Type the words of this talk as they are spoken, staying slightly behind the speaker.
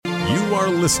You are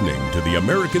listening to the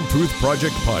American Truth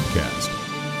Project podcast.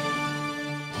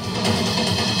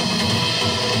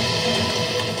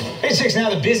 Page 6 now,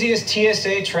 the busiest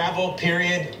T.S.A. travel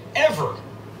period ever.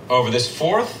 Over this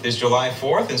July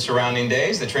 4th and surrounding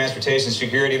days, the Transportation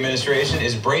Security Administration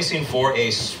is bracing for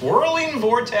a swirling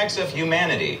vortex of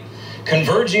humanity,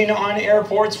 converging on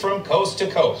airports from coast to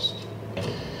coast.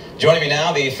 Joining me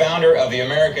now, the founder of the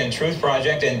American Truth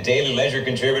Project and Daily Ledger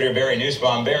contributor, Barry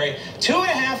Nussbaum. Barry,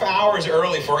 2.5 hours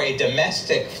early for a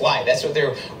domestic flight. That's what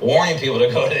they're warning people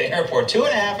to go to the airport.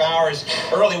 2.5 hours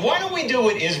early. Why don't we do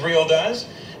what Israel does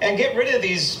and get rid of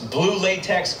these blue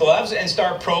latex gloves and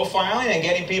start profiling and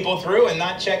getting people through and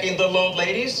not checking little old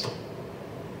ladies?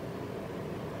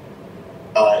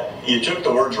 You took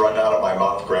the words right out of my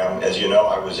mouth, Graham. As you know,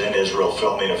 I was in Israel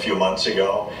filming a few months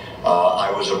ago.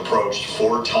 I was approached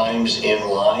 4 times in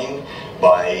line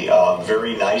by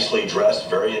very nicely dressed,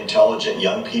 very intelligent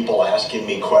young people asking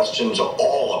me questions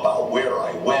all about where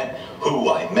I went,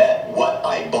 who I met, what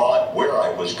I bought, where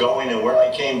I was going, and where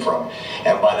I came from.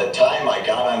 And by the time I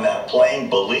got on that plane,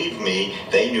 believe me,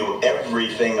 they knew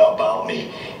everything about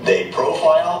me. They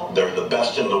profile, they're the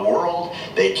best in the world.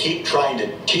 They keep trying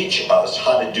to teach us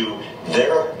how to do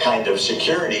their kind of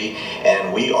security,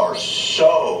 and we are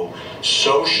so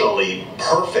socially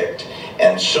perfect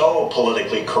and so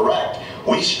politically correct.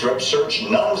 We strip search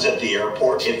nuns at the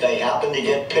airport if they happen to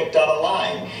get picked out of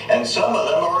line. And some of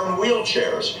them are in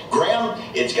wheelchairs. Graham,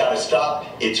 it's got to stop.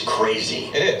 It's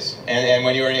crazy. It is. And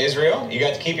when you were in Israel, you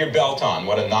got to keep your belt on.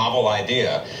 What a novel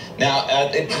idea. Now,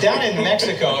 down in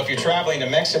Mexico, if you're traveling to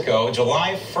Mexico,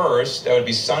 July 1st, that would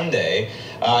be Sunday,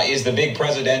 is the big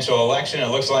presidential election. It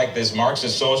looks like this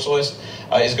Marxist socialist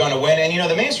is going to win. And,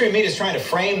 the mainstream media is trying to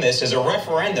frame this as a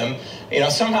referendum,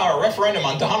 somehow a referendum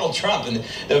on Donald Trump. And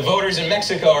the voters in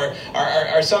Mexico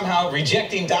are somehow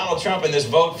rejecting Donald Trump in this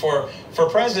vote for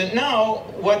president. No,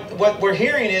 what we're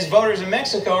hearing is voters in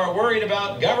Mexico are worried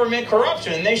about government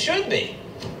corruption, and they should be.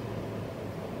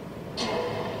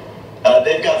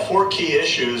 They've got 4 key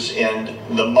issues,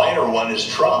 and the minor one is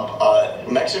Trump.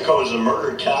 Mexico is the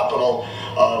murder capital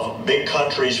of big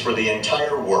countries for the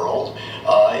entire world.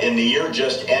 In the year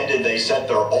just ended, they set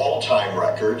their all-time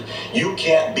record. You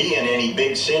can't be in any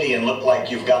big city and look like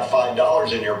you've got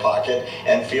 $5 in your pocket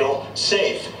and feel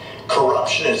safe.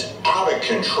 Corruption is out of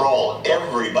control.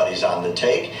 Everybody's on the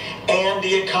take, and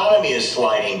the economy is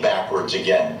sliding backwards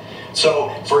again.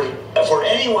 So for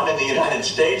anyone in the United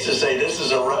States to say this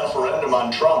is a referendum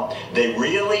on Trump, they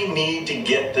really need to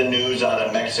get the news out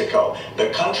of Mexico. The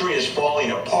country is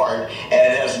falling apart, and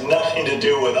it has nothing to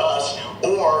do with us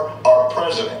or our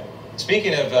president.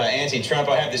 Speaking of anti-Trump,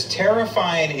 I have this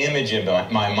terrifying image in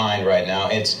my mind right now.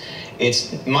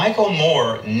 It's Michael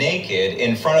Moore naked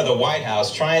in front of the White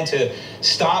House trying to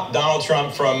stop Donald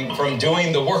Trump from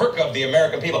doing the work of the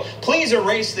American people. Please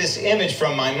erase this image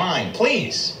from my mind,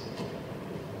 please.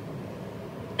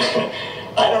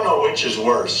 I don't know which is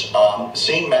worse.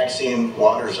 Seeing Maxine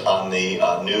Waters on the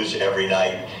news every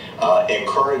night,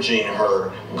 encouraging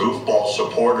her goofball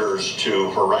supporters to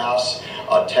harass,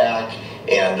 attack,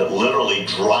 and literally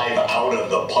drive out of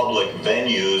the public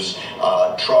venues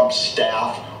Trump's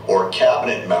staff or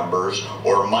cabinet members,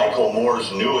 or Michael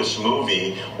Moore's newest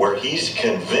movie where he's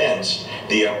convinced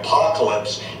the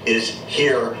apocalypse is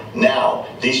here now.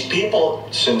 These people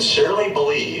sincerely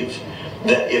believe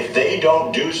that if they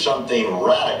don't do something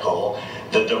radical,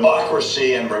 the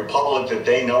democracy and republic that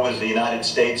they know as the United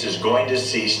States is going to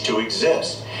cease to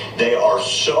exist. They are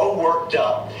so worked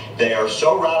up, they are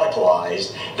so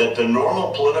radicalized that the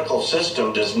normal political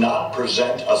system does not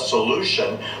present a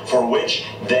solution for which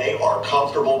they are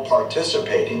comfortable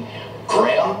participating.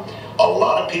 Graham, a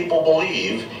lot of people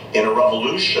believe in a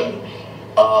revolution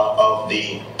of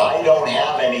the I don't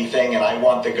have anything and I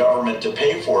want the government to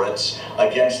pay for it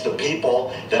against the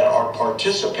people that are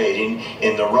participating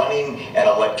in the running and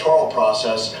electoral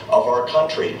process of our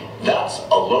country. That's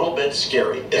a little bit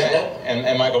scary, isn't it?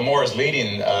 And Michael Moore is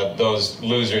leading those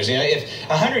losers. If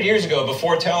 100 years ago,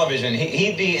 before television,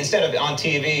 he'd be, instead of on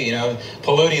TV,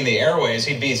 polluting the airways,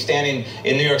 he'd be standing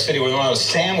in New York City with one of those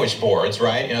sandwich boards,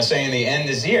 right? Saying the end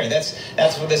is here. That's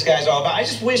what this guy's all about. I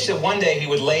just wish that one day he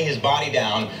would lay his body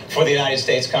down for the United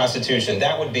States Constitution.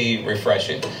 That would be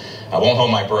refreshing. I won't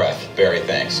hold my breath. Barry,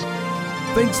 thanks.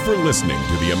 Thanks for listening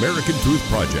to the American Truth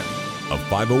Project, a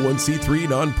 501c3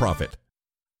 nonprofit.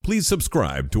 Please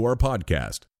subscribe to our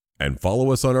podcast and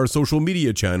follow us on our social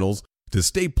media channels to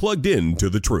stay plugged in to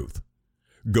the truth.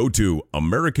 Go to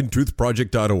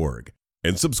americantruthproject.org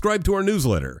and subscribe to our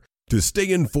newsletter to stay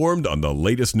informed on the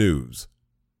latest news.